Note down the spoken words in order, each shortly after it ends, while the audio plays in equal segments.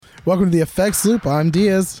Welcome to the Effects Loop. I'm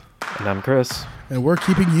Diaz. And I'm Chris. And we're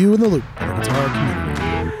keeping you in the loop in the guitar community.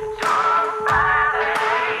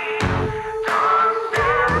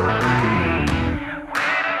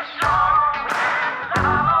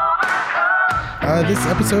 This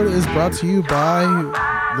episode is brought to you by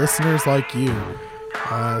listeners like you.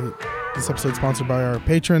 This episode is sponsored by our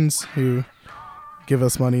patrons who give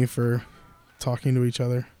us money for talking to each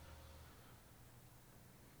other.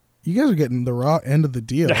 You guys are getting the raw end of the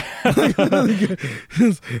deal.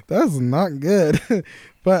 That's not good.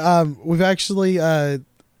 But we've actually,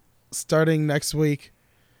 starting next week,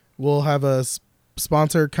 we'll have a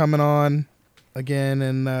sponsor coming on again,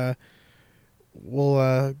 and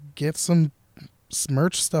we'll get some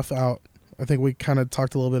merch stuff out. I think we kind of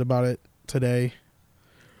talked a little bit about it today.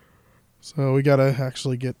 So we got to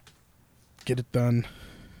actually get it done.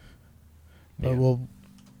 But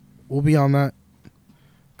we'll be on that.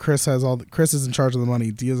 Chris is in charge of the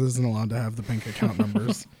money. Diaz isn't allowed to have the bank account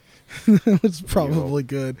numbers. It's probably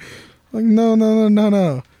good. Like,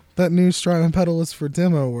 no. That new Strymon pedal is for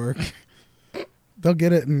demo work. They'll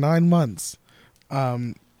get it in 9 months.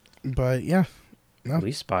 But yeah. No. At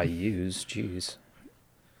least buy used. Jeez.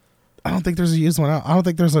 I don't think there's a used one out. I don't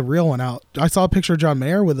think there's a real one out. I saw a picture of John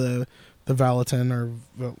Mayer with the Valatin, or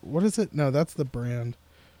what is it? No, that's the brand.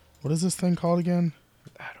 What is this thing called again?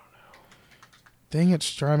 I don't know. Dang it,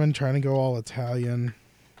 Strymon trying to go all Italian.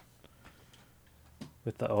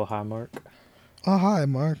 With the oh hi mark. Oh hi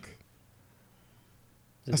mark.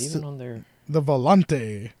 Is it even on there? The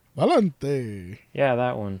Volante. Yeah,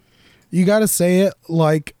 that one. You got to say it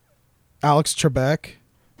like Alex Trebek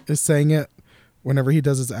is saying it whenever he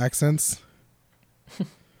does his accents.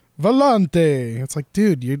 Volante. It's like,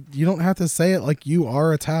 dude, you don't have to say it like you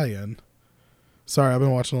are Italian. Sorry, I've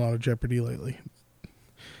been watching a lot of Jeopardy lately.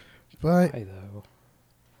 But Why, though?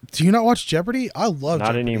 Do you not watch Jeopardy? I love Not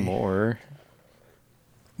Jeopardy. anymore.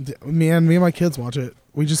 Me and my kids watch it.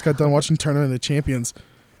 We just got done watching Tournament of Champions.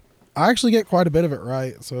 I actually get quite a bit of it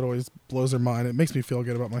right, so it always blows their mind. It makes me feel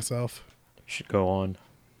good about myself. You should go on.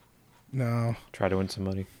 No. Try to win some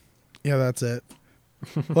money. Yeah, that's it.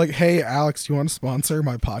 Like, hey, Alex, do you want to sponsor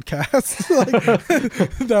my podcast? Like,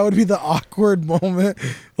 that would be the awkward moment.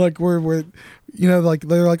 Like, we're like,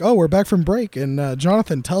 they're like, oh, we're back from break. And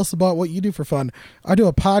Jonathan, tell us about what you do for fun. I do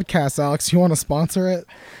a podcast, Alex. You want to sponsor it?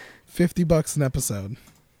 $50 an episode.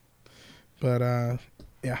 But,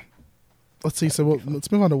 yeah. Let's see. So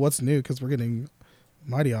let's move on to what's new, because we're getting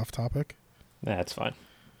mighty off topic. That's fine.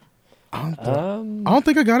 I don't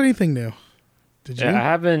think I got anything new. Did you? Yeah, I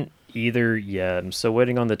haven't either yet. I'm still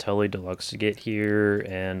waiting on the Telly Deluxe to get here,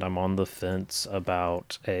 and I'm on the fence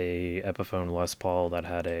about a Epiphone Les Paul that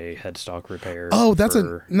had a headstock repair. Oh, that's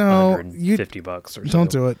for $150 or so. Don't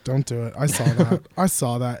do it. I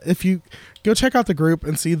saw that. If you go check out the group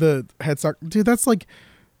and see the headstock, dude,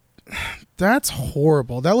 that's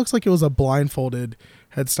horrible. That looks like it was a blindfolded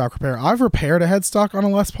headstock repair. I've repaired a headstock on a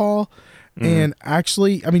Les Paul, and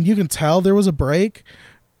actually, I mean, you can tell there was a break.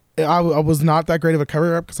 I was not that great of a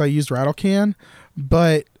cover up because I used rattle can,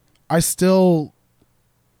 but it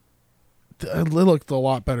looked a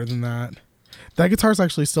lot better than that. That guitar's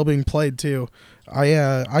actually still being played too.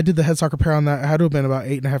 I did the headstock repair on that. It had to have been about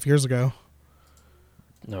 8.5 years ago.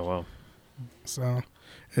 Oh, wow. So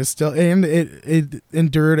it's still, and it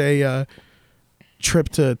endured a trip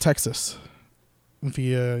to Texas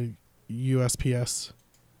via USPS.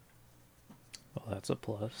 Well, that's a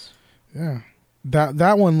plus. Yeah.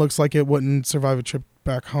 That one looks like it wouldn't survive a trip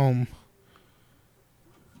back home.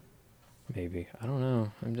 Maybe. I don't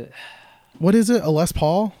know. What is it? A Les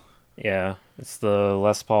Paul? Yeah, it's the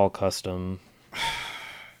Les Paul Custom.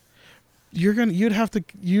 You'd have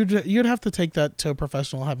to take that to a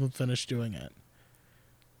professional, have them finish doing it.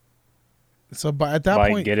 So, but at that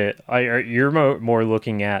point, Get it. You're more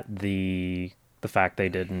looking at the fact they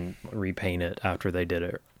didn't repaint it after they did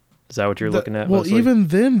it. Is that what you're looking at? Well, mostly? even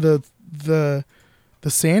then, the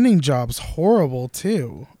sanding job's horrible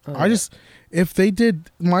too. Oh, If they did,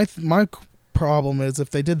 my problem is if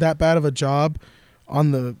they did that bad of a job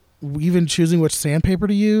on even choosing which sandpaper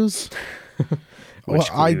to use. Which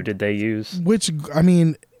glue did they use?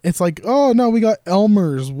 It's like, oh no, we got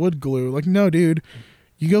Elmer's wood glue. Like, no, dude,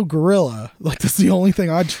 you go Gorilla. Like, that's the only thing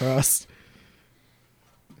I'd trust.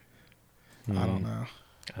 I don't know.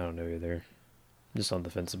 I don't know either. Just on the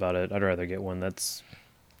fence about it. I'd rather get one that's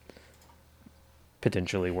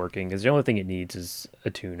potentially working, because the only thing it needs is a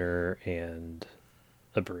tuner and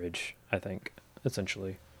a bridge, I think,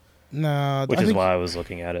 essentially. No, which is why I was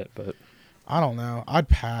looking at it, but I don't know. I'd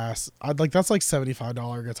pass. That's like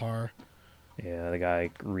 $75 guitar. Yeah, the guy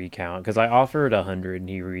because I offered 100 and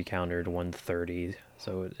he recounted 130,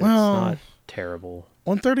 so it's Well, not terrible.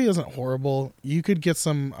 130 isn't horrible. You could get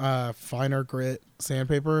some finer grit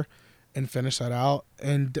sandpaper and finish that out,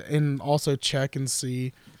 and also check and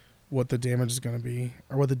see what the damage is going to be,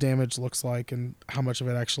 or what the damage looks like, and how much of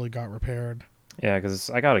it actually got repaired. Yeah, because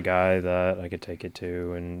I got a guy that I could take it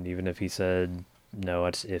to, and even if he said no,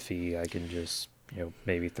 it's iffy, I can just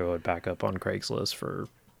maybe throw it back up on Craigslist for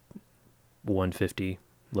 $150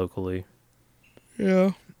 locally.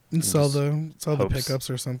 Yeah, and sell Just the pickups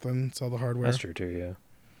or something. Sell the hardware. That's true too. Yeah.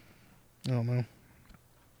 I don't know.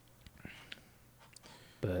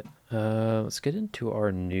 But let's get into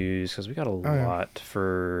our news, because we got a lot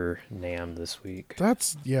for NAMM this week.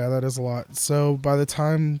 That is a lot. So by the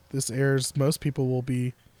time this airs, most people will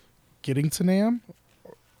be getting to NAMM,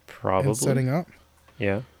 Probably. and setting up.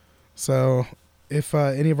 Yeah. So if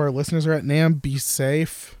any of our listeners are at NAMM, be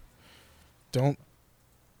safe.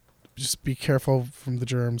 Just be careful from the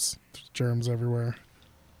germs. There's germs everywhere.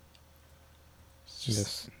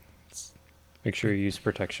 Yes. Make sure you use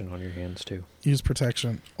protection on your hands too. Use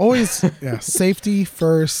protection. Always, yeah. Safety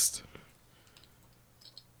first.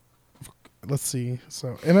 Let's see.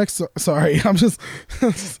 So MX. Sorry, I'm just.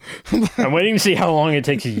 I'm waiting to see how long it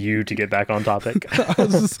takes you to get back on topic.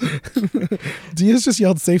 Diaz just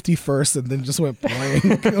yelled safety first and then just went blank.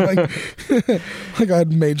 like I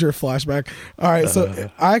had major flashback. All right,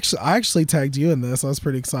 so I actually tagged you in this. I was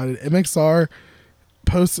pretty excited. MXR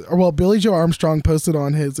Billy Joe Armstrong posted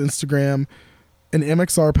on his Instagram an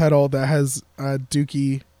MXR pedal that has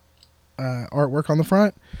Dookie artwork on the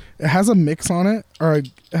front. It has a mix on it, or it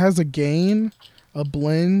has a gain, a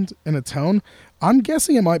blend, and a tone. I'm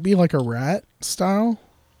guessing it might be like a rat style.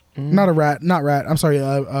 Not rat. I'm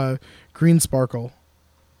sorry, green sparkle.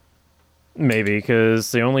 Maybe,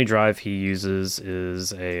 because the only drive he uses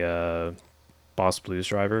is a Boss Blues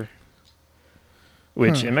driver,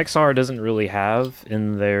 which MXR doesn't really have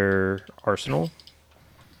in their arsenal.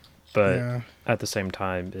 But at the same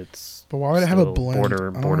time, it's but why would it have a blend?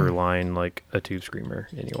 Borderline like a Tube Screamer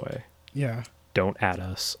anyway. Yeah. Don't add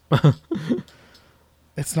us.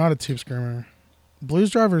 It's not a Tube Screamer.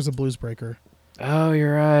 Blues driver is a blues breaker. Oh,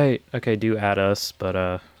 you're right. Okay, do add us, but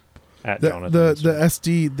at Jonathan.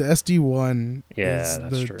 The SD one is that's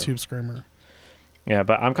the true. Tube Screamer. Yeah,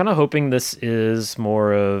 but I'm kind of hoping this is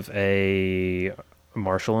more of a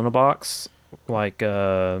Marshall in a box, like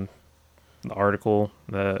the article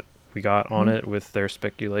that we got on it with their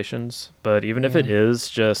speculations. But even if it is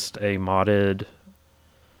just a modded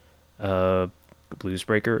blues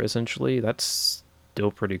breaker, essentially, that's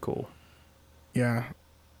still pretty cool. Yeah,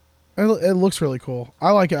 it looks really cool.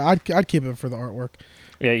 I like it. I'd keep it for the artwork.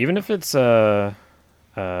 Yeah, even if it's whatever.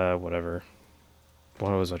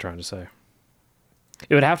 What was I trying to say?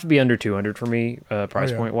 It would have to be under 200 for me,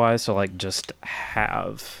 price point wise. So like, just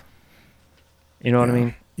have. You know what I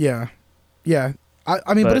mean? Yeah.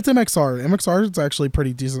 I mean, but it's MXR. MXR is actually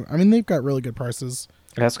pretty decent. I mean, they've got really good prices.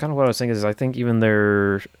 That's kind of what I was thinking. Is I think even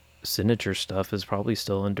their signature stuff is probably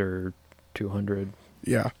still under 200.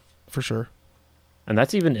 Yeah, for sure. And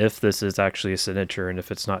that's even if this is actually a signature, and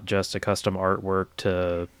if it's not just a custom artwork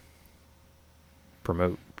to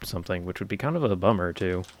promote something, which would be kind of a bummer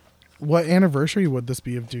too. What anniversary would this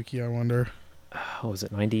be of Dookie, I wonder? Was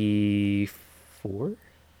it 94?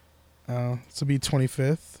 This would be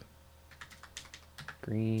 25th.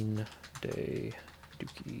 Green Day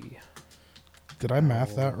Dookie. Did I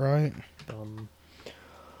math that right?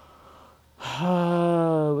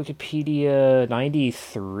 Wikipedia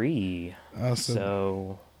 93.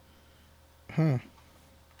 So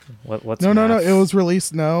what's no. It was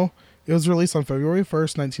released. No, it was released on February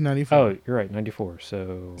 1st, 1994. Oh, you're right, 94.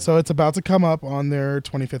 So it's about to come up on their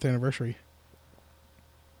 25th anniversary.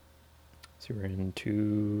 So we're in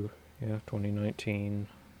 2019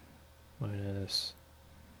 minus.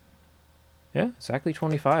 Yeah, exactly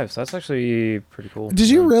 25. So that's actually pretty cool. Did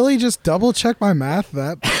you really just double check my math?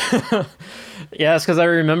 That yeah, it's because I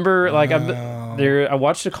remember I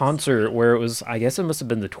watched a concert where it was, I guess it must have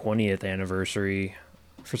been the 20th anniversary.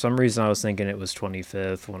 For some reason I was thinking it was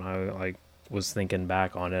 25th. When I was thinking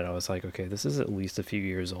back on it, I was like, okay, this is at least a few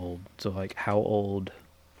years old. So like, how old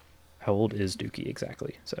is Dookie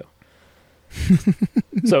exactly? So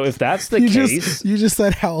if that's the case, you just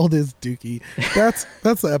said how old is Dookie? That's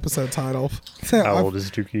the episode title. How old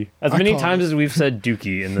is Dookie? As many times as we've said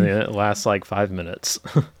Dookie in the last 5 minutes.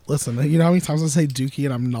 Listen, you know how many times I say Dookie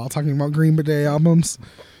and I'm not talking about Green Day albums?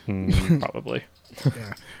 Probably.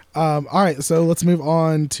 Yeah. All right, so let's move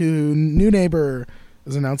on to New Neighbor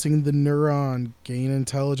is announcing the Neuron Gain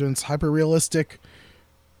Intelligence Hyper Realistic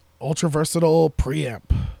Ultra Versatile Preamp.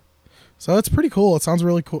 So it's pretty cool. It sounds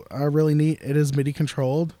really cool, really neat. It is MIDI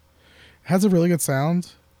controlled, has a really good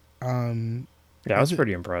sound. Yeah, I was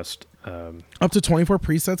pretty impressed. Up to 24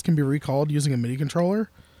 presets can be recalled using a MIDI controller.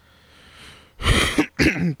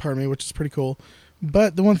 Pardon me, which is pretty cool.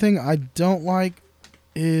 But the one thing I don't like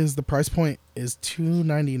is the price point is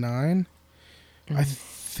 $299. I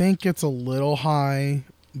think it's a little high,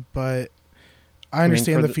 but I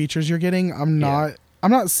understand the features you're getting. I'm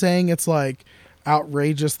not saying it's like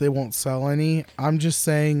outrageous they won't sell any. I'm just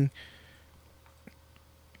saying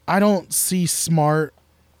I don't see Smart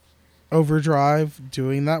Overdrive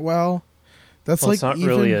doing that well. That's it's not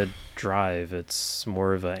really a drive, it's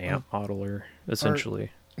more of an amp modeler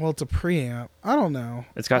essentially. Well, it's a preamp. I don't know.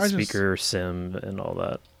 It's got speaker, sim, and all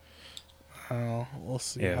that. Oh, we'll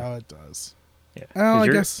see how it does. Yeah, I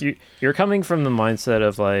guess you're coming from the mindset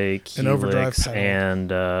of like an overdrive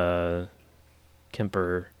and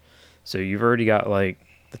Kemper, so you've already got like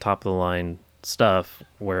the top of the line stuff.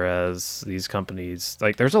 Whereas these companies,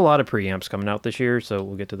 like, there's a lot of preamps coming out this year, so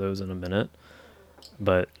we'll get to those in a minute.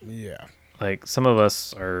 But yeah, like some of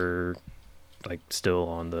us are like still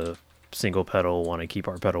on the single pedal, want to keep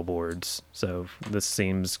our pedal boards, so this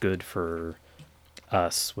seems good for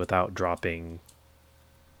us without dropping,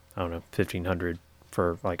 I don't know, $1,500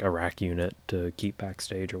 for like a rack unit to keep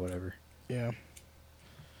backstage or whatever. Yeah.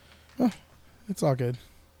 Oh, it's all good.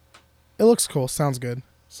 It looks cool. Sounds good.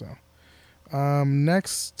 So,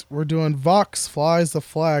 next we're doing Vox Flies the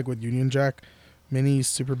Flag with Union Jack Mini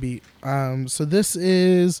Super Beat. So this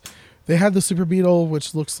is, they had the Super Beetle,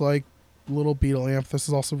 which looks like little Beetle amp. This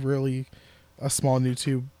is also really a small new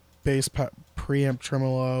tube bass preamp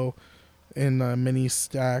tremolo in a mini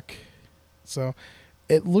stack. So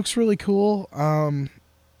it looks really cool.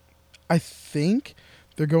 I think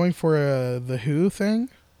they're going for the Who thing,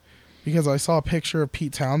 because I saw a picture of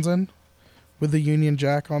Pete Townsend with the Union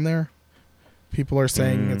Jack on there. People are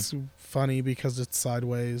saying it's funny because it's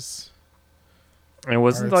sideways. It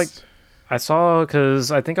wasn't like, I saw, because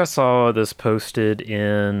I think I saw this posted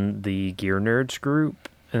in the Gear Nerds group,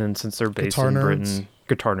 and since they're based in Britain,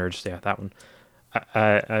 Guitar Nerds, yeah, that one.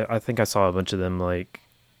 I think I saw a bunch of them like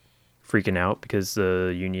freaking out because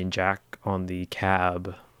the Union Jack on the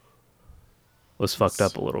cab was fucked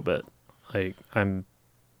up a little bit. Like, I'm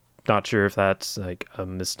not sure if that's like a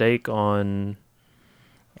mistake on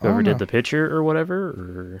whoever did the picture or whatever,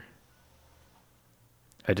 or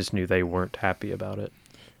I just knew they weren't happy about it.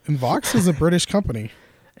 And Vox is a British company.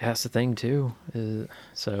 That's the thing too.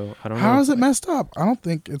 So I don't know. How is it messed up? I don't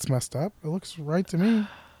think it's messed up. It looks right to me.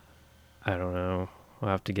 I don't know.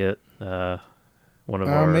 We'll have to get one of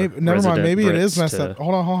our never mind. Maybe it is messed up.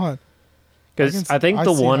 Hold on. Because I think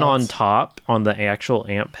the one on top on the actual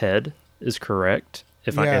amp head is correct.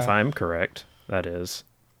 If I'm correct, that is.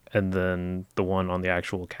 And then the one on the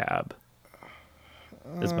actual cab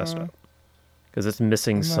is messed up. Because it's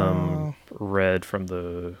missing some red from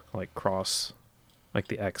the like cross, like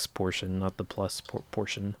the X portion, not the plus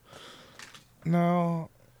portion. No,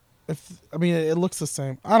 it looks the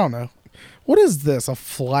same. I don't know. What is this? A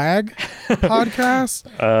flag podcast?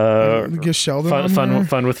 Get Sheldon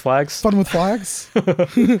fun with flags. Fun with flags.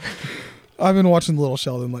 I've been watching Little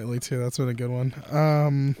Sheldon lately too. That's been a good one.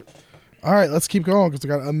 All right, let's keep going because we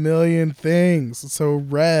got a million things. So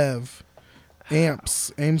Rev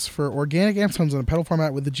Amps aims for organic amp tones in a pedal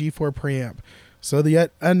format with the G4 preamp. So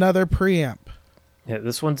yet another preamp. Yeah,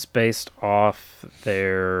 this one's based off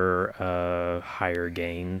their higher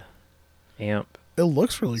gain amp. It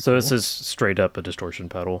looks really cool. So this is straight up a distortion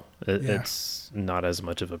pedal. It's not as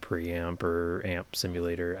much of a preamp or amp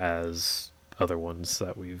simulator as other ones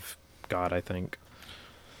that we've got, I think.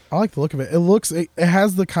 I like the look of it. It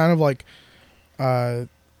has the kind of like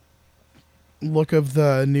look of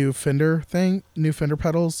the new Fender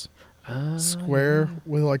pedals. Square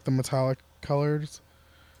with like the metallic colors.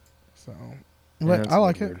 So I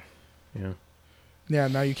like it. Yeah. Yeah,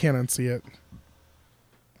 now you can't unsee it.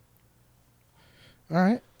 All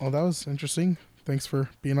right. Well, that was interesting. Thanks for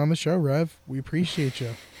being on the show, Rev. We appreciate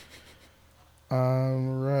you.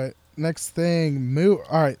 Right. Next thing, all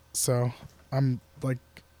right. So I'm like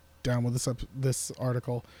down with this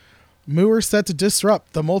article. Mooer set to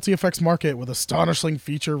disrupt the multi-effects market with astonishing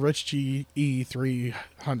feature-rich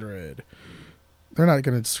GE300. They're not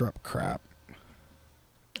going to disrupt crap.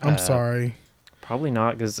 I'm sorry. Probably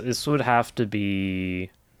not, because this would have to be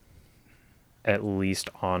at least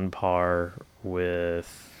on par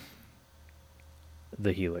with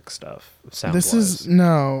the Helix stuff.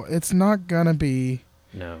 No, it's not going to be.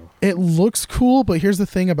 No. It looks cool, but here's the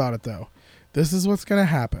thing about it, though. This is what's going to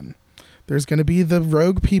happen. There's going to be the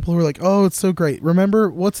rogue people who are like, oh, it's so great. Remember,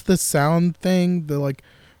 what's the sound thing? The like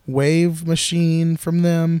wave machine from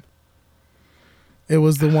them? It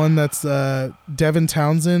was the one that's Devin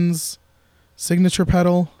Townsend's signature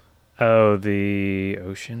pedal. Oh, the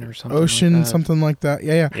Ocean or something. Something like that.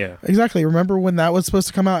 Yeah. Exactly. Remember when that was supposed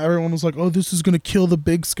to come out? Everyone was like, "Oh, this is gonna kill the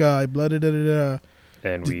Big Sky." Blah da da da da.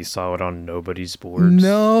 And we saw it on nobody's boards.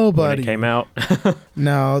 Nobody. When it came out.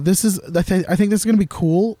 No, this is. I think this is gonna be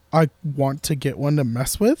cool. I want to get one to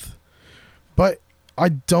mess with, but I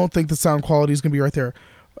don't think the sound quality is gonna be right there,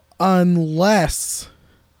 unless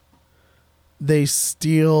they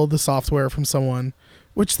steal the software from someone,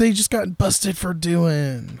 which they just got busted for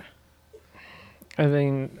doing. I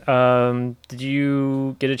mean, did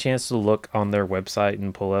you get a chance to look on their website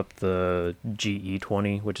and pull up the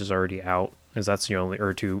GE20, which is already out? Because that's the only,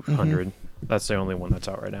 or 200. Mm-hmm. That's the only one that's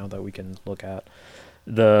out right now that we can look at.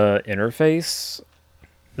 The interface,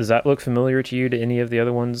 does that look familiar to you to any of the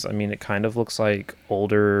other ones? I mean, it kind of looks like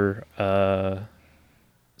older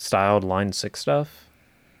styled Line 6 stuff.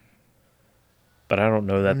 But I don't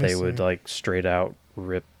know that they would like straight out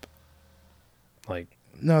rip like...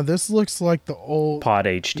 No, this looks like the old Pod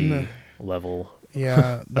HD level.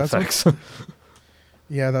 Yeah, that's effects.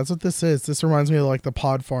 That's what this is. This reminds me of like the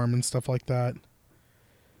Pod Farm and stuff like that.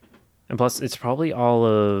 And plus, it's probably all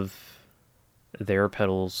of their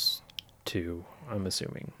pedals too, I'm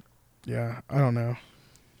assuming. Yeah, I don't know.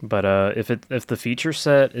 But if the feature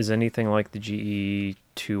set is anything like the GE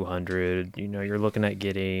 200, you're looking at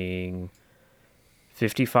getting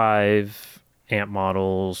 55 amp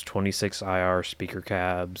models, 26 IR speaker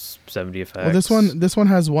cabs, 70 effects. Well, this one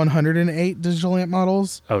has 108 digital amp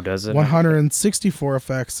models. Oh, does it? 164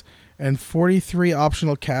 effects and 43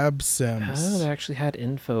 optional cab sims. Oh, they actually had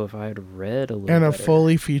info if I had read a little. And a better.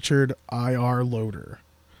 fully featured IR loader,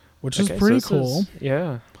 which is pretty cool.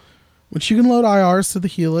 Yeah. Which you can load IRs to the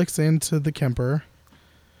Helix and to the Kemper.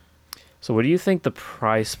 So, what do you think the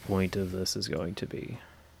price point of this is going to be?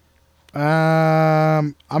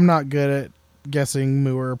 I'm not good at guessing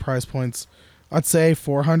Mooer price points. I'd say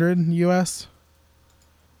 400 US.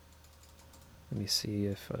 Let me see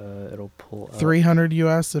if it'll pull up. 300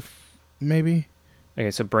 US if maybe.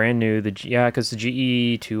 Okay, so brand new, because the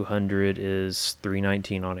GE 200 is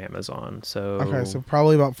 $319 on Amazon. So okay, so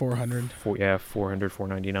probably about 400. 400,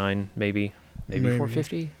 499 maybe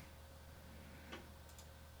 450.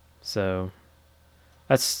 So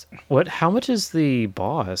that's what? How much is the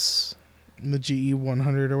Boss? The GE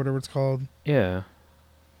 100 or whatever it's called. Yeah.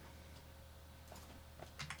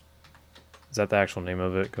 Is that the actual name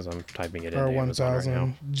of it? Because I'm typing it in. Or Amazon 1000. right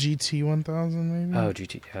now. GT 1000 maybe? Oh,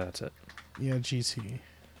 GT. Yeah, that's it. Yeah, GT.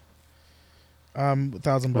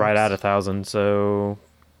 $1,000. Right at 1,000. So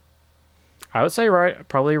I would say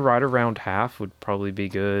probably right around half would probably be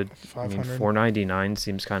good. 500. I mean, $499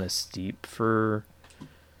 seems kind of steep for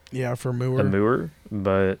for Mooer. a Mooer,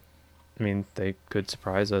 but I mean, they could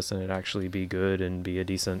surprise us and it actually be good and be a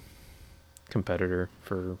decent competitor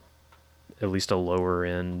for at least a lower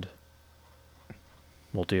end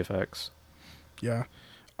multi-effects. Yeah.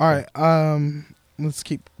 All right. Let's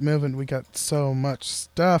keep moving. We got so much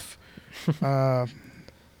stuff.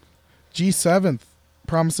 G7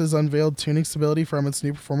 promises unveiled tuning stability from its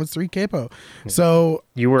new Performance 3 capo. Yeah. So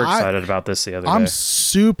you were excited about this the other day. I'm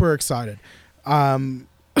super excited.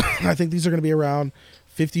 I think these are going to be around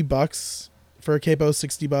 $50 for a capo,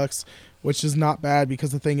 $60, which is not bad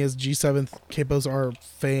because the thing is G7 capos are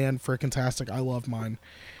fan-freaking-tastic. I love mine.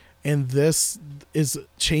 And this is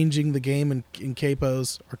changing the game in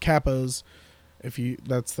capos or capos,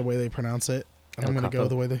 that's the way they pronounce it. And I'm going to go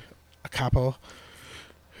the way a capo.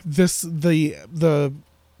 The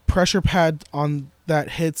pressure pad on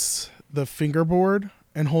that hits the fingerboard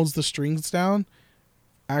and holds the strings down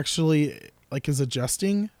actually like is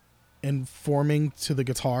adjusting and forming to the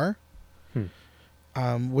guitar,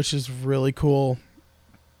 which is really cool.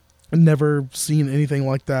 Never seen anything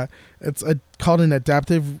like that. It's called an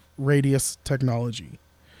adaptive radius technology.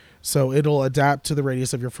 So it'll adapt to the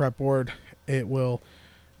radius of your fretboard. It will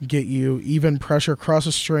get you even pressure across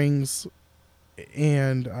the strings,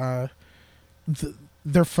 and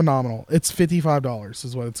they're phenomenal. It's $55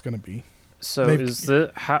 is what it's going to be. So is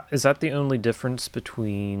that the only difference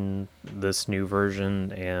between this new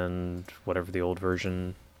version and whatever the old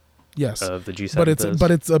version? Yes, of the G7 is? But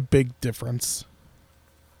it's a big difference.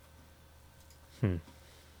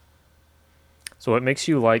 So what makes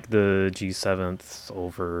you like the G7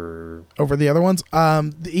 over the other ones?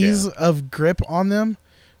 The ease of grip on them,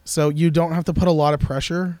 so you don't have to put a lot of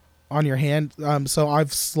pressure on your hand. So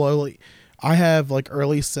I have like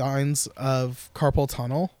early signs of carpal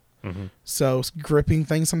tunnel. Mm-hmm. So gripping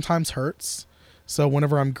things sometimes hurts. So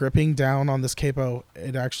whenever I'm gripping down on this capo,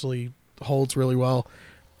 it actually holds really well.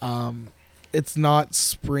 It's not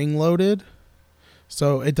spring loaded,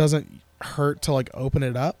 so it doesn't hurt to like open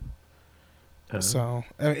it up. Uh, So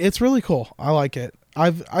it's really cool. I like it.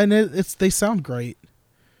 I know they sound great.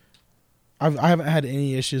 I haven't had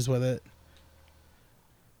any issues with it.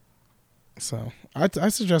 So I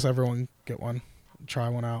suggest everyone get one, try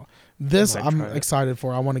one out. This I'm excited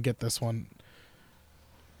for. I want to get this one.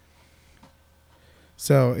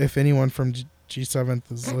 So if anyone from G7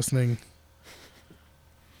 is listening,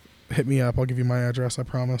 hit me up. I'll give you my address. I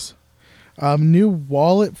promise. New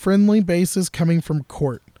wallet-friendly bases coming from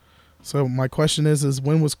Court. So my question is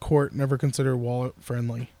when was Court never considered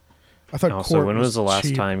wallet-friendly? I thought Court so when was the last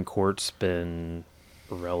cheap. time Court's been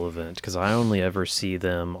relevant? Because I only ever see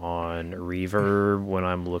them on Reverb when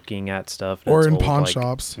I'm looking at stuff. Or in old, pawn like,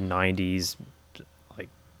 shops. 90s like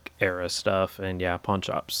era stuff, and yeah, pawn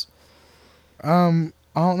shops. I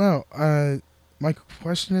don't know. My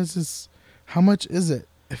question is how much is it?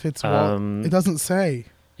 If it's it doesn't say.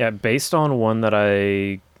 Yeah, based on one that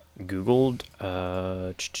I Googled,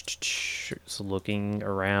 it's looking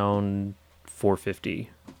around $450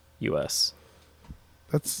 US.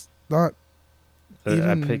 That's not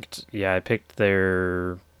even... I picked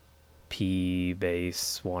their P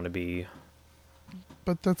base wannabe.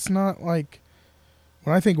 But that's not like,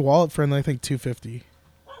 when I think wallet friendly, I think $250.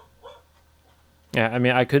 Yeah, I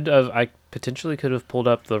mean, I potentially could have pulled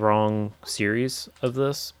up the wrong series of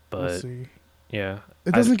this, but Let's see. yeah.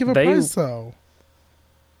 It doesn't give a price though.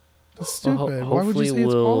 That's stupid. Why would you say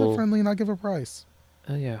it's wallet friendly and not give a price?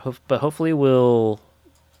 Yeah, but hopefully we'll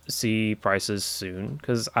see prices soon,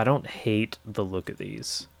 because I don't hate the look of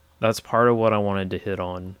these. That's part of what I wanted to hit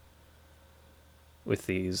on with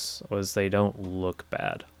these, was they don't look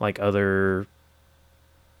bad like other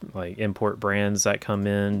like import brands that come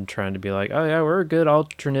in trying to be like, oh yeah, we're a good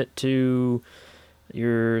alternate to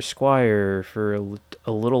your Squire for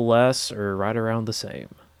a little less or right around the same.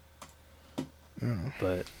 Yeah.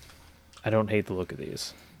 But I don't hate the look of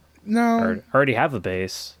these. No. I already have a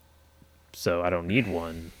base, so I don't need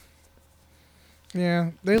one.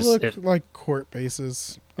 Yeah, they look like Court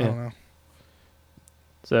bases. I don't know.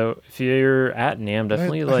 So if you're at NAMM,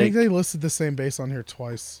 definitely I think they listed the same base on here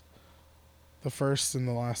twice. The first and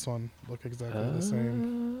the last one look exactly the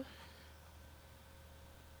same.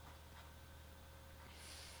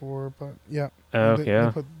 But yeah.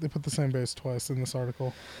 They put the same base twice in this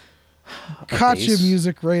article. Gotcha,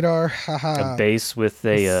 music radar. Haha. A base with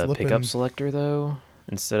a pickup selector though,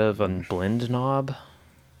 instead of a blend knob.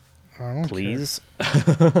 I don't Please.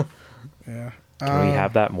 Yeah. Can we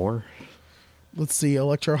have that more? Let's see.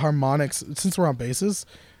 Electro Harmonics. Since we're on bases,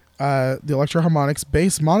 the Electro Harmonics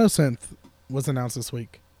bass monosynth was announced this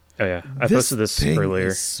week. Oh yeah, I posted this earlier.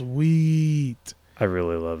 Is sweet. I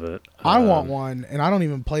really love it. I want one, and I don't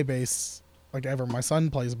even play bass like ever. My son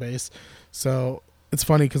plays bass, so it's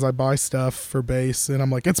funny because I buy stuff for bass, and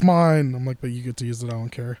I'm like, it's mine. I'm like, but you get to use it. I don't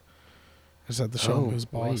care. I just had to show him who's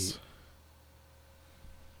boss.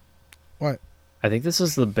 What? I think this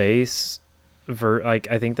is the bass. I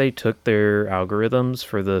think they took their algorithms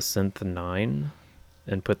for the Synth 9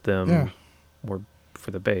 and put them more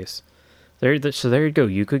for the bass. So there you go.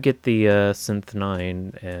 You could get the Synth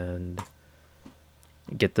 9 and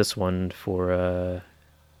get this one for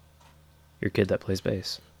your kid that plays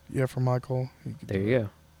bass. Yeah, for Michael. There you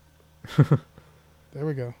go. There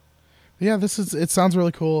we go. Yeah, it sounds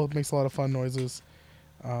really cool. It makes a lot of fun noises.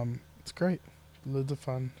 It's great. Loads of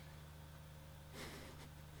fun.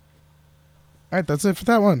 All right, that's it for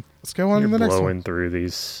that one. Let's go on to the next one. You're blowing through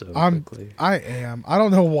these so quickly. I am. I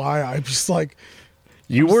don't know why. I'm just like...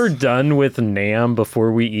 You were done with NAMM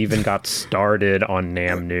before we even got started on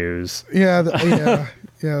NAMM news. Yeah,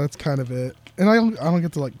 that's kind of it. And I don't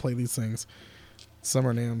get to like play these things.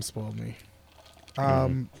 Summer NAMM spoiled me.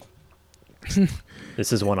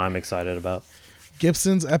 This is one I'm excited about.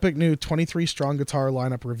 Gibson's epic new 23 strong guitar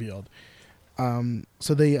lineup revealed.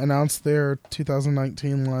 So they announced their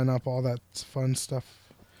 2019 lineup, all that fun stuff.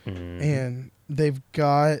 And they've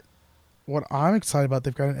got, what I'm excited about,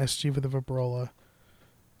 they've got an SG with a vibrola.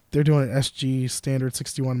 They're doing an SG standard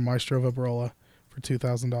 61 Maestro vibrola for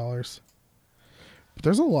 $2,000. But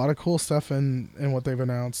there's a lot of cool stuff in what they've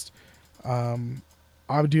announced.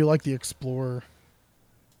 I do like the Explorer.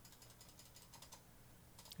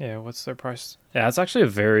 Yeah, what's their price? Yeah, it's actually a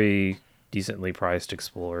very decently priced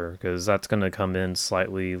Explorer, because that's going to come in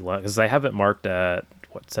slightly less, because they have it marked at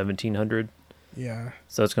what, 1,700. Yeah,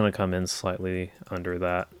 so it's going to come in slightly under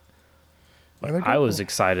that. What yeah, I was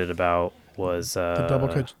excited about was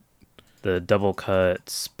the double cut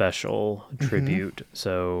special tribute.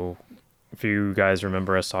 So if you guys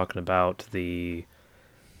remember us talking about the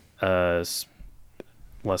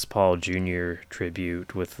Les Paul Jr.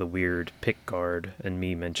 tribute with the weird pick guard and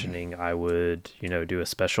me mentioning I would, do a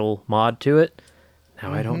special mod to it.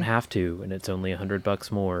 Now I don't have to, and it's only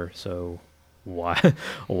 $100 more, so why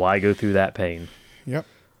why go through that pain? Yep.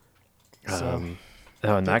 And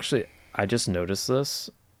actually, I just noticed this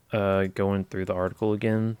going through the article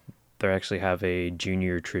again. They actually have a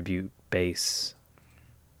junior tribute base.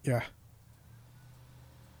 Yeah.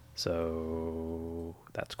 So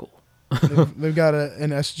that's cool. They've got an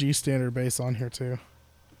SG standard base on here too.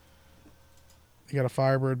 You got a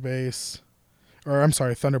Firebird base, or I'm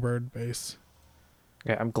sorry, Thunderbird base.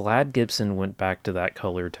 Okay, I'm glad Gibson went back to that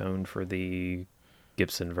color tone for the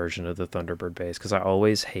Gibson version of the Thunderbird base, because I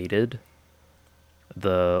always hated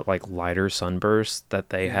the lighter sunburst that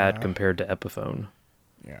they had compared to Epiphone.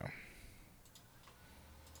 Yeah.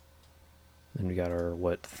 Then we got our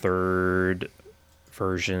third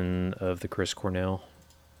version of the Chris Cornell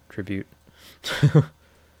tribute.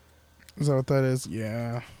 Is that what that is?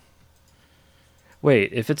 Yeah.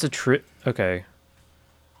 Wait, if it's okay.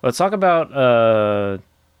 Let's talk about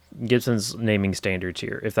Gibson's naming standards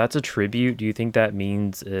here. If that's a tribute, do you think that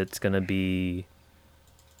means it's going to be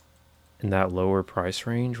in that lower price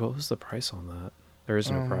range? What was the price on that? There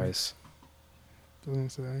isn't a price. Doesn't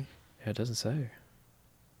say. Yeah, it doesn't say.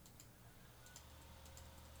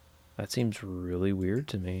 That seems really weird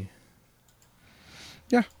to me.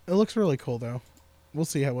 Yeah, it looks really cool though. We'll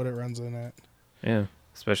see what it runs in at. Yeah,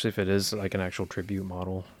 especially if it is like an actual tribute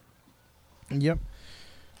model. Yep.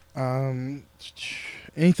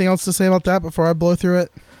 Anything else to say about that before I blow through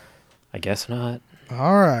it? I guess not.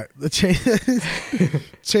 All right. The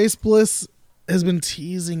Chase Bliss has been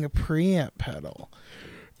teasing a preamp pedal.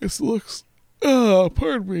 This looks.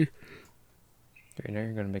 Pardon me. Now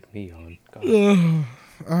you're gonna make me yawn.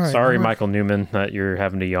 All right. Sorry, Michael Newman, that you're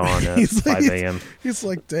having to yawn at 5 a.m. He's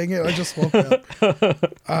like, dang it, I just woke up.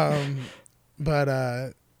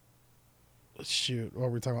 But shoot, what were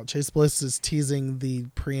we talking about? Chase Bliss is teasing the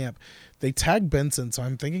preamp. They tagged Benson, so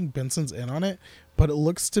I'm thinking Benson's in on it. But it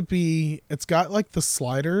looks to be, it's got like the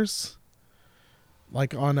sliders,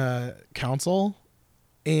 like on a console.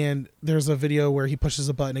 And there's a video where he pushes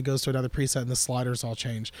a button, it goes to another preset, and the sliders all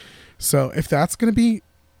change. So if that's going to be,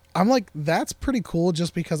 I'm like, that's pretty cool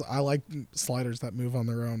just because I like sliders that move on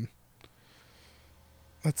their own.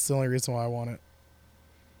 That's the only reason why I want it.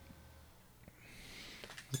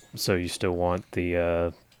 So you still want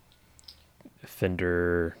the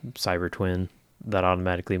Fender Cyber Twin that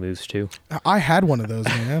automatically moves too? I had one of those,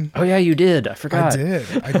 man. Oh yeah, you did. I forgot.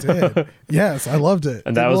 I did. Yes, I loved it.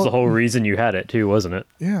 And that was the whole reason you had it too, wasn't it?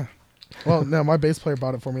 Yeah. Well, no, my bass player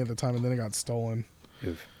bought it for me at the time, and then it got stolen.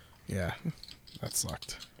 Oof. Yeah, that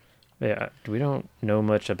sucked. Yeah, we don't know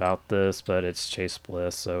much about this, but it's Chase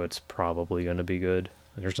Bliss, so it's probably going to be good.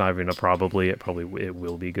 There's not even a probably. It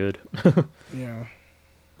will be good. Yeah.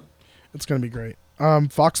 It's going to be great.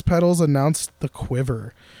 Fox Pedals announced the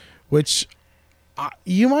Quiver, which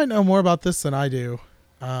you might know more about this than I do.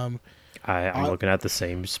 I'm looking at the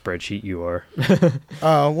same spreadsheet you are.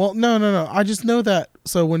 Well, no. I just know that.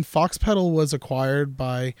 So when Fox Pedal was acquired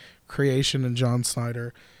by Creation and John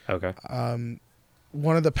Snyder, okay.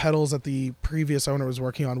 One of the pedals that the previous owner was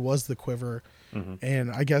working on was the Quiver. Mm-hmm. And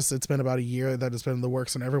I guess it's been about a year that it's been in the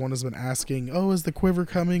works, and everyone has been asking, oh, is the Quiver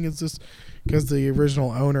coming? Is this because the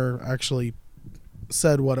original owner actually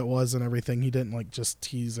said what it was and everything? He didn't like just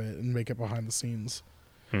tease it and make it behind the scenes.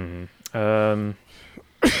 Mm-hmm.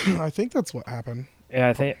 I think that's what happened. Yeah,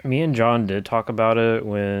 I think me and John did talk about it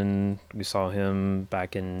when we saw him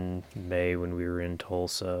back in May when we were in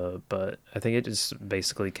Tulsa, but I think it just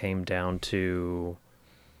basically came down to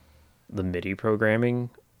the MIDI programming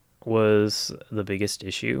was the biggest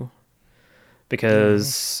issue,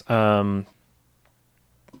 because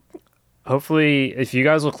hopefully if you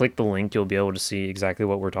guys will click the link, you'll be able to see exactly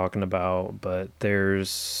what we're talking about. But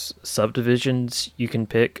there's subdivisions you can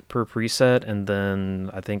pick per preset, and then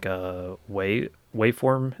I think a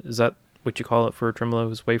waveform, is that what you call it for a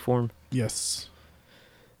tremolo, is waveform? Yes.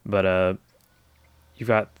 But you've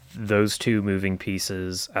got those two moving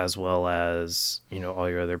pieces, as well as all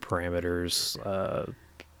your other parameters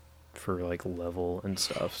for like level and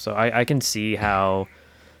stuff. So I can see how,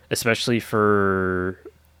 especially for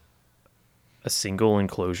a single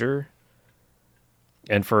enclosure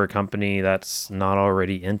and for a company that's not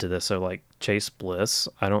already into this, so like Chase Bliss,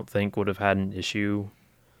 I don't think would have had an issue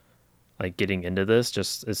like getting into this.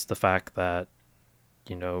 Just it's the fact that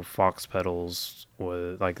Fox Pedals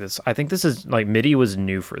was like this. I think this is like MIDI was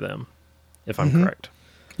new for them, if I'm correct.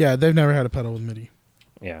 Yeah, they've never had a pedal with MIDI.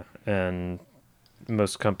 Yeah, and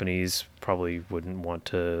most companies probably wouldn't want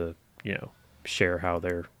to share how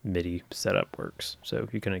their MIDI setup works. So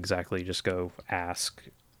you can exactly just go ask,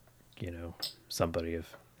 somebody of,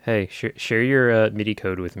 hey, share your MIDI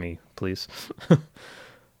code with me, please.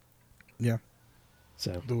 Yeah.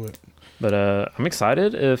 So do it. But I'm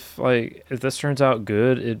excited if this turns out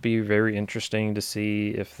good. It'd be very interesting to see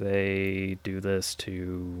if they do this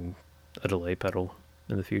to a delay pedal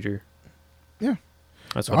in the future. Yeah.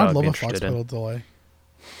 That's what I'd I'd love be a Fox interested in. pedal delay.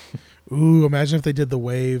 Ooh, imagine if they did the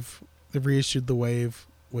Wave. They reissued the Wave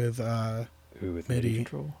with with MIDI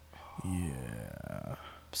control. Yeah.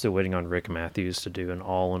 Still waiting on Rick Matthews to do an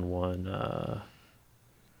all-in-one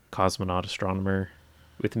cosmonaut astronomer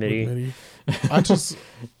with MIDI. I just.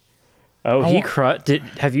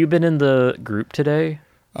 Have you been in the group today?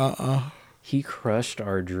 He crushed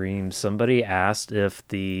our dreams. Somebody asked if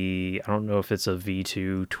I don't know if it's a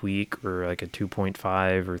V2 tweak or like a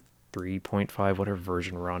 2.5 or 3.5, whatever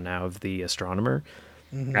version we're on now of the astronomer,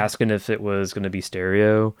 asking if it was going to be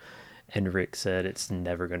stereo. And Rick said it's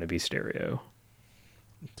never going to be stereo.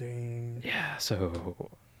 Dang. Yeah,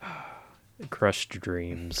 so crushed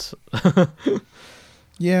dreams.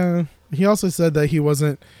 Yeah. He also said that he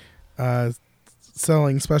wasn't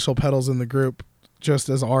selling special pedals in the group just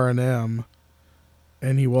as R&M,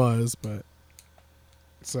 and he was, but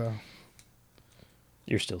so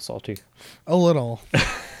you're still salty. A little.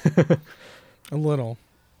 A little.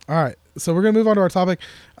 All right, so we're gonna move on to our topic.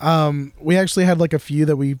 We actually had like a few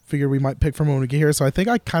that we figured we might pick from when we get here, so I think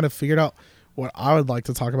I kind of figured out what I would like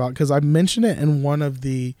to talk about, because I mentioned it in one of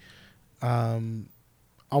the when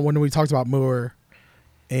we talked about Moore,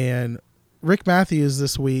 and Rick Matthews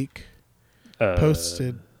this week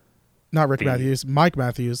posted, not Rick Matthews, Mike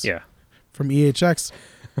Matthews, from EHX,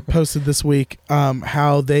 posted this week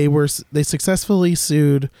how they successfully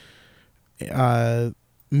sued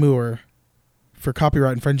Moore for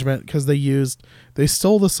copyright infringement because they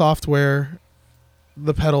stole the software,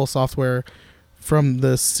 the pedal software, from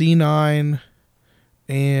the C9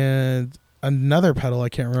 and another pedal. I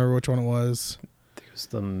can't remember which one it was. It was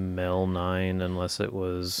the Mel 9, unless it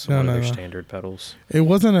was one of their standard pedals. It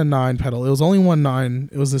wasn't a 9 pedal. It was only one 9.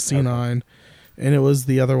 It was a C9. Okay. And it was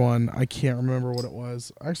the other one. I can't remember what it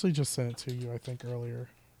was. I actually just sent it to you, I think, earlier.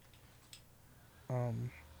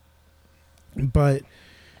 But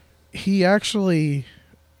he actually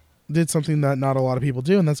did something that not a lot of people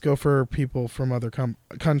do, and that's go for people from other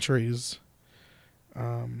countries.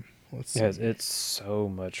 Let's see. Yes, it's so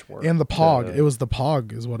much work. And the POG. It was the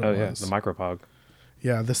POG is what it was. Oh, yeah, the micro POG.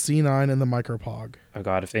 Yeah, the C9 and the micro POG. Oh,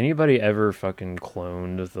 God, if anybody ever fucking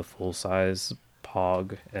cloned the full-size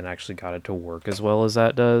POG and actually got it to work as well as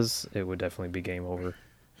that does, it would definitely be game over.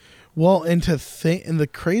 Well, and the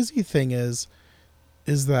crazy thing is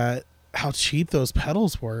that how cheap those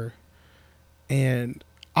pedals were. And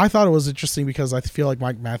I thought it was interesting because I feel like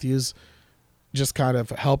Mike Matthews just kind of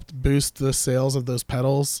helped boost the sales of those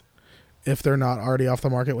pedals if they're not already off the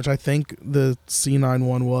market, which I think the C9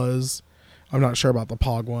 one was. I'm not sure about the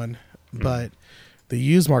POG one, but the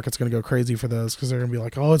used market's going to go crazy for those because they're going to be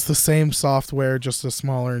like, oh, it's the same software, just a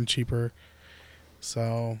smaller and cheaper.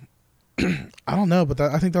 So I don't know, but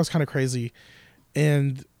I think that was kind of crazy.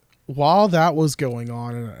 And while that was going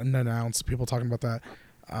on and announced, people talking about that,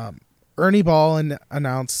 Ernie Ball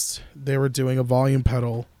announced they were doing a volume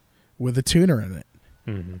pedal with a tuner in it.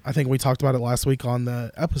 Mm-hmm. I think we talked about it last week on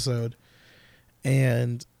the episode.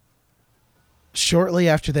 And shortly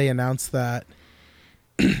after they announced that,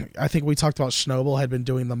 I think we talked about Schnobel had been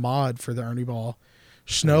doing the mod for the Ernie Ball.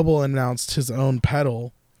 Schnobel announced his own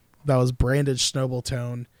pedal that was branded Schnobel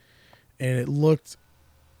Tone, and it looked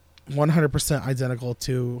 100% identical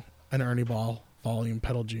to an Ernie Ball volume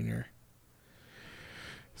pedal junior.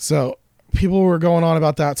 So people were going on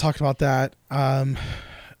about that, talking about that.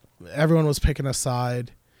 Everyone was picking a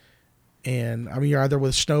side, and I mean, you're either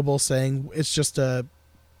with Schnobel saying it's just a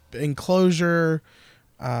enclosure,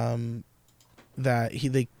 that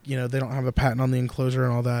they don't have a patent on the enclosure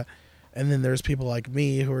and all that, and then there's people like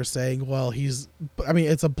me who are saying, well,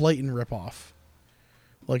 it's a blatant ripoff.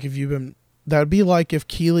 Like that would be like if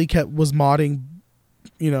Keeley was modding,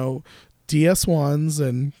 DS1s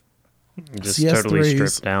and just CS3s. Totally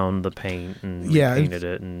stripped down the paint and painted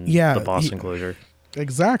it and the Boss enclosure.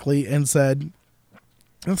 Exactly, and said,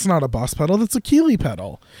 that's not a Boss pedal, that's a Keeley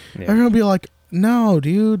pedal. Yeah. Everyone would be like, no,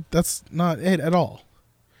 dude, that's not it at all.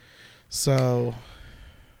 So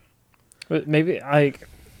but maybe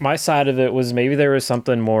my side of it was maybe there was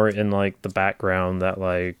something more in like the background that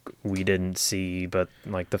like we didn't see, but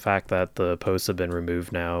like the fact that the posts have been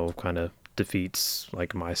removed now kind of defeats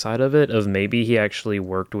like my side of it, of maybe he actually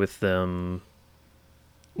worked with them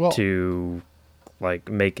to like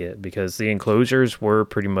make it, because the enclosures were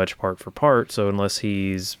pretty much part for part. So unless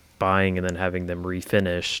he's buying and then having them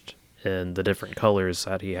refinished in the different colors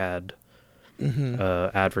that he had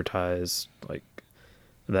advertised, like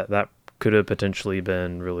that could have potentially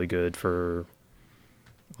been really good for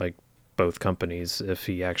like both companies if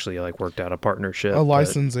he actually like worked out a partnership.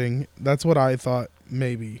 Licensing. That's what I thought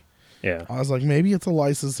maybe. Yeah. I was like, maybe it's a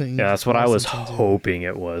licensing. Yeah, that's what I was hoping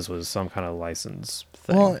it was some kind of license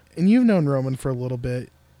thing. Well, and you've known Roman for a little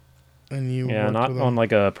bit. And you not on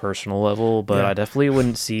like a personal level, but I definitely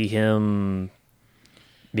wouldn't see him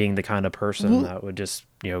being the kind of person that would just,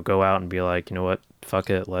 go out and be like, you know what, fuck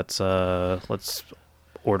it, let's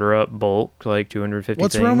order up bulk, like 250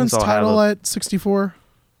 What's things. Roman's title at 64?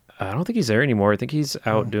 I don't think he's there anymore. I think he's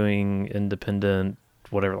out doing independent,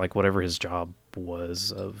 whatever his job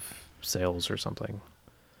was of sales or something.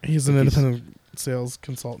 He's an independent sales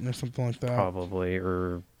consultant or something like that. Probably,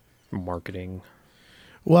 or marketing.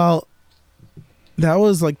 Well, that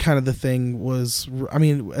was like kind of the thing was, I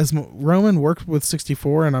mean, as Roman worked with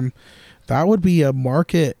 64 and that would be a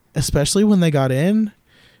market, especially when they got in,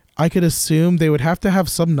 I could assume they would have to have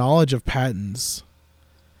some knowledge of patents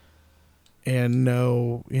and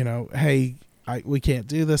know, hey, we can't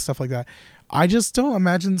do this, stuff like that. I just don't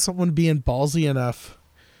imagine someone being ballsy enough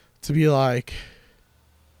to be like,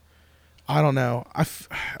 I don't know. I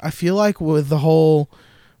feel like with the whole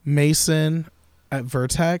Mason at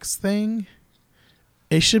Vertex thing,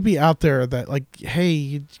 it should be out there that like, hey,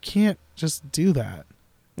 you can't just do that.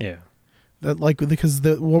 Yeah. That like, because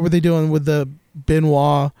what were they doing with the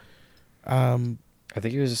Benoit? I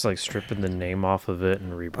think he was just like stripping the name off of it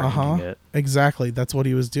and rebranding it. Exactly. That's what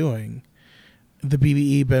he was doing. The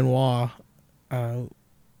BBE Benoit,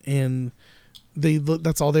 and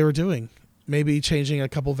that's all they were doing. Maybe changing a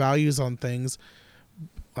couple values on things,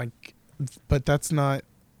 like, but that's not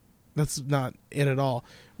it at all.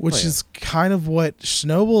 Which is kind of what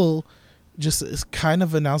Schnobel just is kind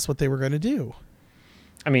of announced what they were going to do.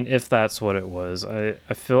 I mean, if that's what it was, I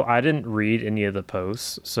feel I didn't read any of the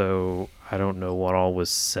posts, so I don't know what all was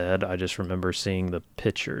said. I just remember seeing the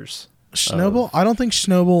pictures.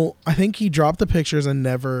 Schnobel, I think he dropped the pictures and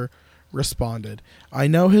never responded. I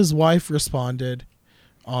know his wife responded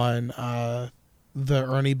on the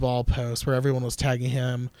Ernie Ball post where everyone was tagging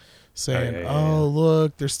him saying,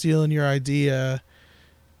 look, they're stealing your idea.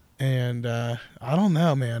 And I don't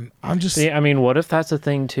know, man. I'm just... See, I mean, what if that's the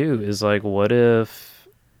thing, too? Is, like, what if...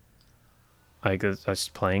 Like, I was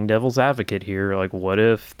playing devil's advocate here. Like, what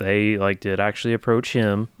if they, like, did actually approach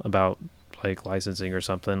him about, like, licensing or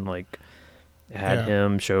something? Like, had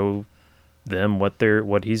him show them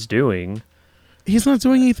what he's doing. He's not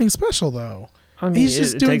doing anything special, though. I mean,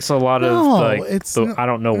 it takes a lot of, like... I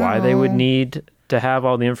don't know why they would need to have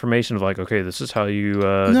all the information of like, okay, this is how you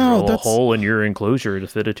drill a hole in your enclosure to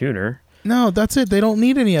fit a tuner. No, that's it. They don't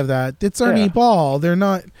need any of that. It's Ernie Ball. They're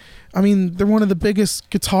not... I mean, they're one of the biggest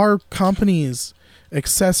guitar companies.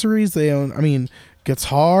 Accessories they own. I mean,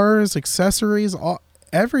 guitars, accessories,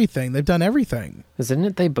 everything. They've done everything. Isn't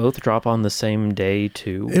it they both drop on the same day,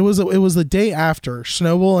 too? It was the day after.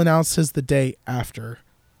 Schnobel announced his the day after.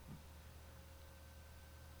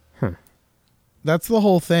 That's the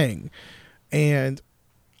whole thing. And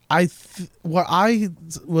I think I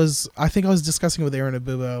was discussing with Aaron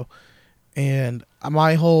Abubo, and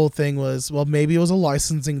my whole thing was, well, maybe it was a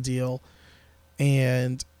licensing deal,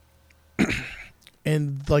 and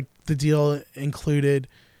like the deal included,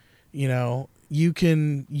 you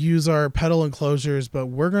can use our pedal enclosures, but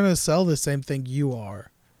we're going to sell the same thing you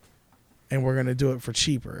are, and we're going to do it for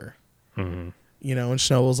cheaper. Mm-hmm. And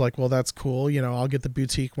Schnobel's like, well, that's cool. I'll get the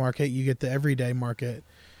boutique market. You get the everyday market.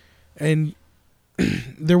 And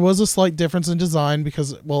there was a slight difference in design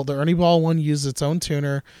because, well, the Ernie Ball one used its own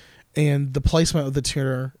tuner, and the placement of the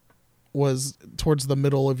tuner was towards the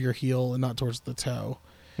middle of your heel and not towards the toe.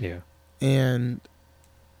 Yeah. And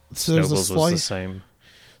so there's a slight... was the same.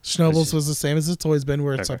 Schnobel's was the same as it's always been,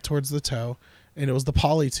 where it's up towards the toe, and it was the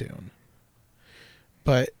Polytune.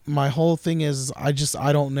 But my whole thing is, I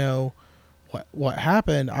don't know what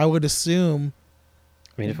happened. I would assume...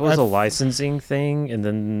 I mean, if it was a licensing thing, and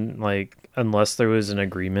then, like, unless there was an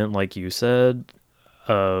agreement, like you said,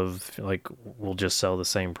 of, like, we'll just sell the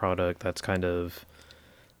same product, that's kind of,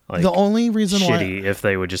 like, the only reason shitty if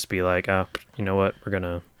they would just be like, you know what, we're going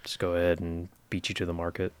to just go ahead and beat you to the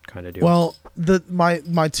market kind of deal. Well,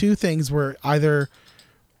 my two things were either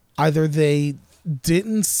they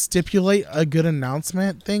didn't stipulate a good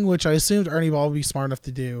announcement thing, which I assumed Ernie Ball would be smart enough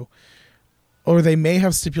to do, or they may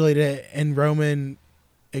have stipulated it and Roman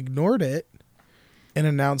ignored it and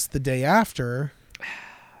announced the day after.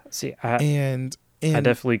 See, and And I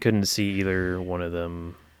definitely couldn't see either one of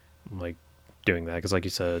them like doing that because, like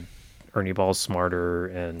you said, Ernie Ball's smarter,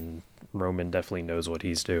 and Roman definitely knows what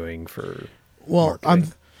he's doing for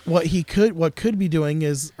marketing. What could be doing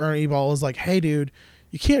is Ernie Ball is like, hey, dude,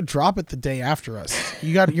 you can't drop it the day after us.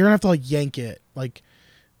 You're gonna have to like yank it, like,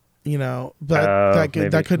 you know. But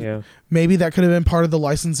maybe that could have been part of the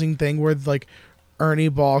licensing thing where like Ernie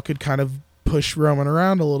Ball could kind of push Roman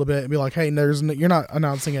around a little bit and be like, hey, you're not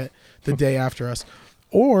announcing it the day after us.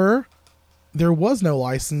 Or there was no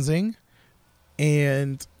licensing,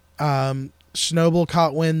 and Schnobel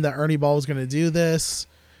caught wind that Ernie Ball was going to do this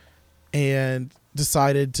and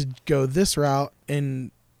decided to go this route,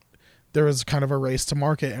 and there was kind of a race to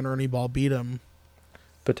market, and Ernie Ball beat him.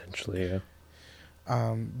 Potentially, yeah.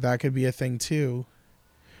 That could be a thing too.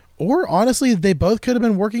 Or honestly, they both could have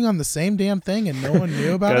been working on the same damn thing and no one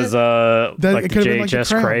knew about it. Because like the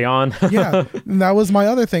JHS crayon. Yeah, and that was my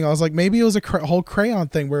other thing. I was like, maybe it was a whole crayon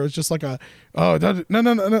thing where it was just like no,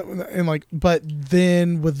 and like, but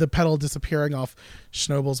then with the pedal disappearing off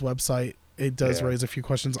Schnobel's website, it does raise a few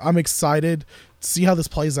questions. I'm excited to see how this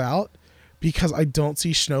plays out because I don't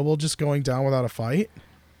see Schnobel just going down without a fight.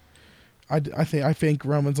 I think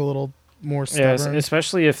Roman's a little more stubborn. Yeah,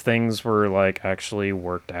 especially if things were like actually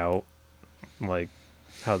worked out like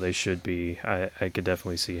how they should be. I could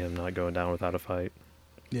definitely see him not going down without a fight.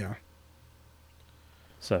 Yeah.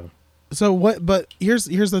 So what, but here's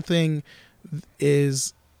the thing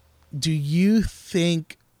is, do you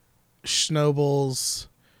think Schnobel's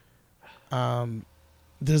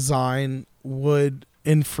design would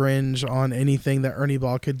infringe on anything that Ernie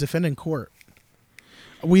Ball could defend in court?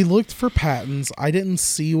 We looked for patents. I didn't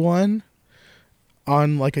see one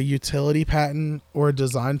on like a utility patent or a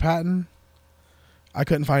design patent. I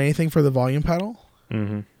couldn't find anything for the volume pedal.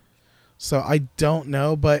 Mm-hmm. So I don't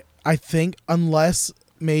know, but I think unless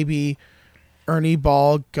maybe Ernie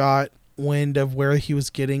Ball got wind of where he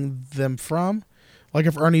was getting them from, like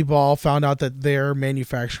if Ernie Ball found out that their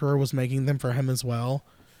manufacturer was making them for him as well,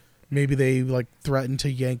 maybe they like threatened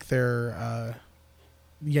to yank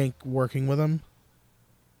working with him.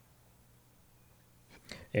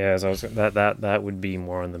 Yeah, so that would be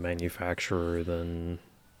more on the manufacturer than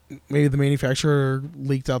maybe the manufacturer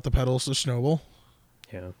leaked out the pedals to Schnobel.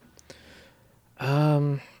 Yeah.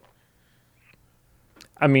 I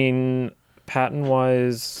mean, patent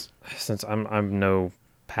wise, since I'm no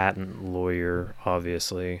patent lawyer,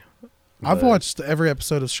 obviously. I've watched every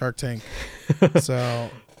episode of Shark Tank, so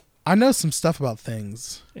I know some stuff about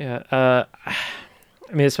things. Yeah.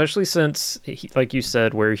 I mean, especially since, like you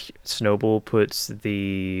said, where Schnobel puts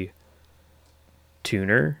the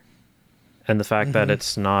tuner, and the fact that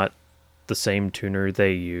it's not the same tuner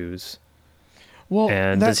they use. Well,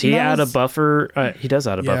 and does he add a buffer? He does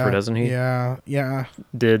add a buffer, doesn't he? Yeah.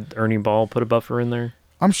 Did Ernie Ball put a buffer in there?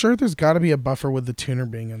 I'm sure there's got to be a buffer with the tuner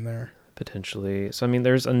being in there. Potentially. So, I mean,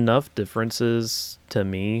 there's enough differences to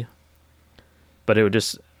me, but it would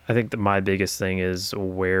just... I think that my biggest thing is,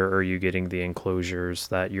 where are you getting the enclosures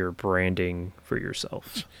that you're branding for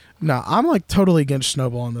yourself? No, I'm like totally against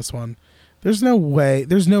Schnobel on this one. There's no way,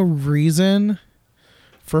 there's no reason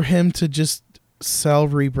for him to just sell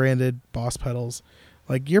rebranded Boss pedals.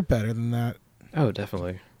 Like, you're better than that. Oh,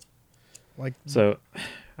 definitely. Like, so,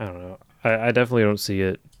 I don't know. I definitely don't see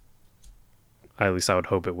it. At least I would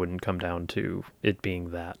hope it wouldn't come down to it being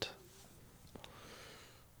that.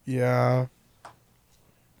 Yeah.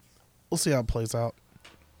 We'll see how it plays out.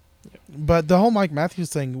 But the whole Mike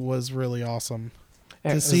Matthews thing was really awesome.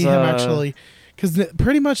 To see him actually... Because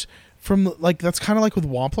pretty much from... Like, that's kind of like with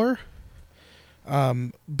Wampler.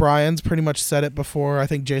 Brian's pretty much said it before. I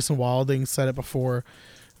think Jason Wilding said it before.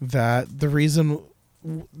 That the reason...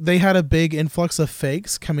 They had a big influx of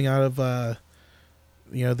fakes coming out of, the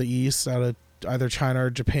East, out of either China or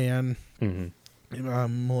Japan,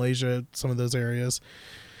 Malaysia, some of those areas.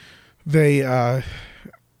 They...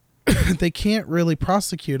 they can't really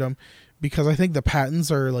prosecute them because I think the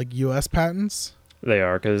patents are like U.S. patents. They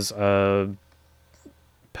are, because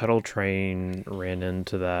Pedal Train ran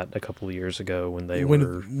into that a couple of years ago when they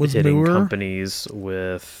were hitting companies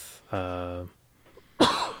with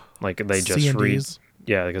like they just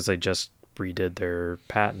because they just redid their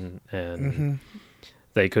patent, and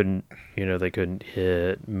they couldn't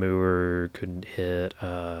hit Moore, couldn't hit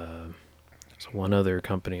one other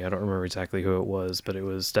company. I don't remember exactly who it was, but it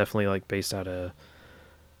was definitely like based out of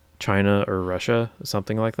China or Russia,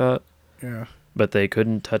 something like that. Yeah. But they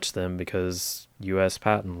couldn't touch them because U.S.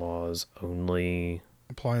 patent laws only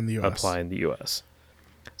apply in the U.S.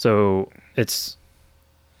 So it's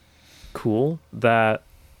cool that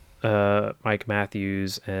Mike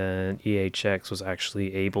Matthews and EHX was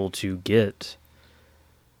actually able to get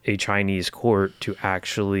a Chinese court to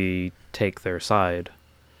actually take their side.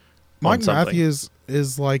 Mike Matthews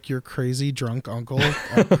is like your crazy drunk uncle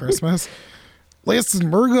at Christmas.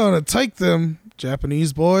 Listen, we're going to take them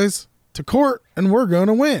Japanese boys to court and we're going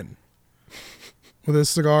to win. With his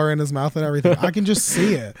cigar in his mouth and everything. I can just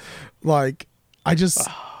see it. Like, you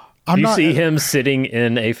see him sitting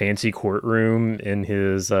in a fancy courtroom in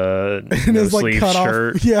his no-sleeve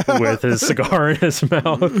shirt with his cigar in his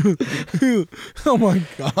mouth. Oh my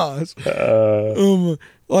gosh.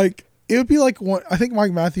 Like, it would be like I think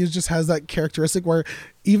Mike Matthews just has that characteristic where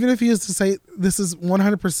even if he is to say this is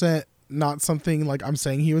 100% not something like I'm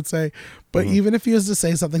saying he would say, but even if he was to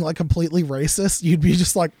say something like completely racist, you'd be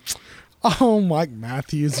just like, oh, Mike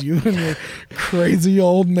Matthews, you and your crazy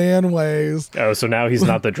old man ways. Oh, so now he's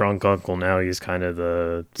not the drunk uncle. Now he's kind of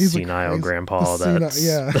the senile grandpa.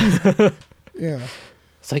 Yeah.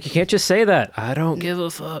 It's like, you can't just say that. I don't give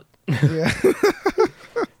a fuck. Yeah.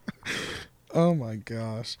 Oh my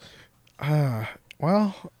gosh.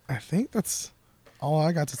 Well, I think that's all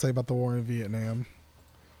I got to say about the war in Vietnam.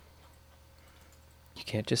 You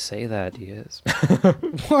can't just say that, Diaz.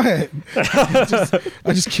 What?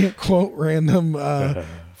 I just can't quote random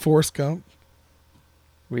Forrest Gump.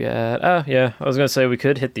 I was going to say we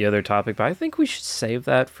could hit the other topic, but I think we should save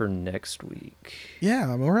that for next week.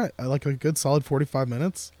 Yeah, I'm all right. I like a good solid 45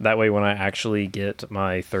 minutes. That way when I actually get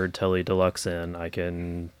my third Telly Deluxe in, I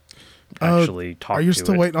can actually talk to it. Are you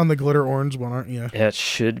still waiting on the glitter orange one, aren't you? It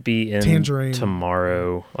should be in Tangerine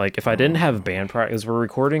tomorrow. Like, if I didn't have band practice, we're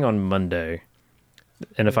recording on Monday.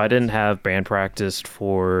 And if I didn't have band practice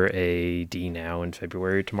for a D Now in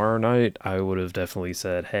February tomorrow night, I would have definitely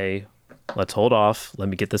said, hey, let's hold off. Let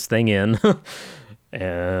me get this thing in.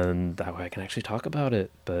 And that way I can actually talk about it.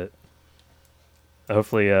 But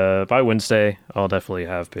hopefully by Wednesday, I'll definitely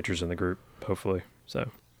have pictures in the group, hopefully. So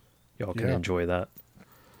y'all can enjoy that.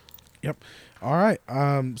 Yep. All right.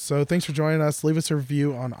 So thanks for joining us. Leave us a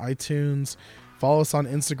review on iTunes. Follow us on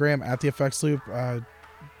Instagram at The Effects Loop.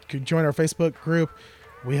 Join our Facebook group.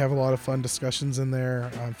 We have a lot of fun discussions in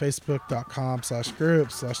there on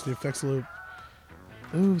facebook.com/group/The Effects Loop.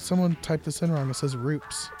 Ooh, someone typed this in wrong. It says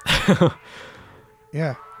Roops.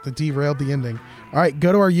 Yeah, the derailed the ending. All right,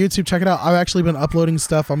 go to our YouTube. Check it out. I've actually been uploading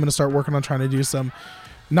stuff. I'm going to start working on trying to do some,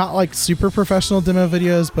 not like super professional demo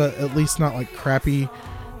videos, but at least not like crappy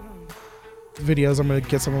videos. I'm going to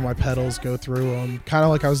get some of my pedals, go through them, kind of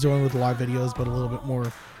like I was doing with live videos, but a little bit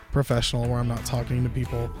more professional, where I'm not talking to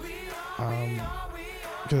people,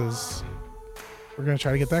 because we're going to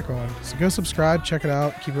try to get that going. So go subscribe, check it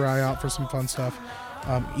out, keep your eye out for some fun stuff.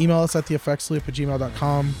 Email us at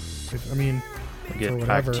theeffectsloop@gmail.com. I'll get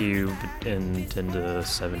back to you in 10 to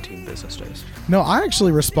 17 business days. No, I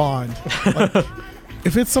actually respond. Like,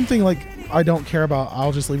 if it's something like I don't care about,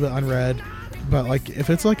 I'll just leave it unread. But like, if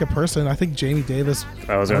it's like a person, I think Jamie Davis.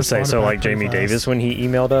 I was gonna say, so like Jamie Davis when he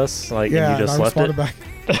emailed us, like, and you just left it. Back.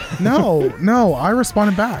 No, I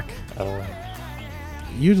responded back.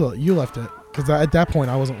 You left it because at that point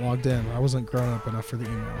I wasn't logged in. I wasn't grown up enough for the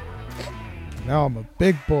email. Now I'm a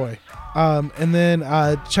big boy. And then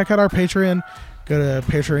check out our Patreon. Go to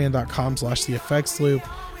patreon.com/theeffectsloop.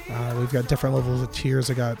 We've got different levels of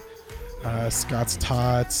tiers. I got Scott's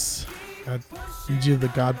Tots. You do the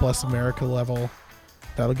God Bless America level.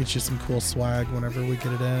 That'll get you some cool swag whenever we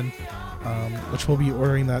get it in, which we'll be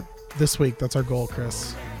ordering that this week. That's our goal,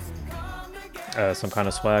 Chris. Some kind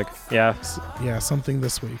of swag. Yeah, something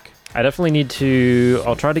this week. I definitely need to.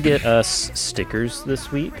 I'll try to get us stickers this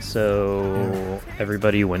week. So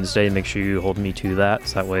everybody Wednesday, make sure you hold me to that.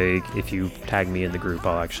 So that way, if you tag me in the group,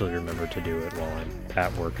 I'll actually remember to do it while I'm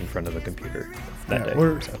at work in front of the computer that day.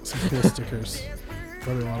 Order some cool stickers.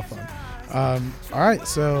 That'll be a lot of fun. All right,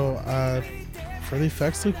 so for the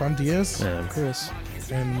Effects Loop, I'm Diaz. And I'm Chris.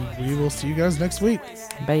 And we will see you guys next week.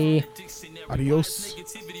 Bye. Adios.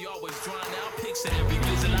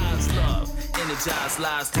 Energized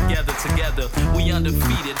lives together, we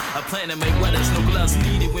undefeated. A plan to make weathers, no gloves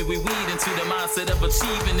needed. When we weed into the mindset of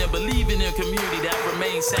achieving and believing in a community that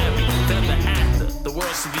remains happy. Ever after, the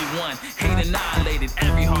world should be one. Hate annihilated,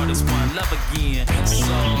 every heart is one. Love again. So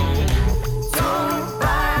don't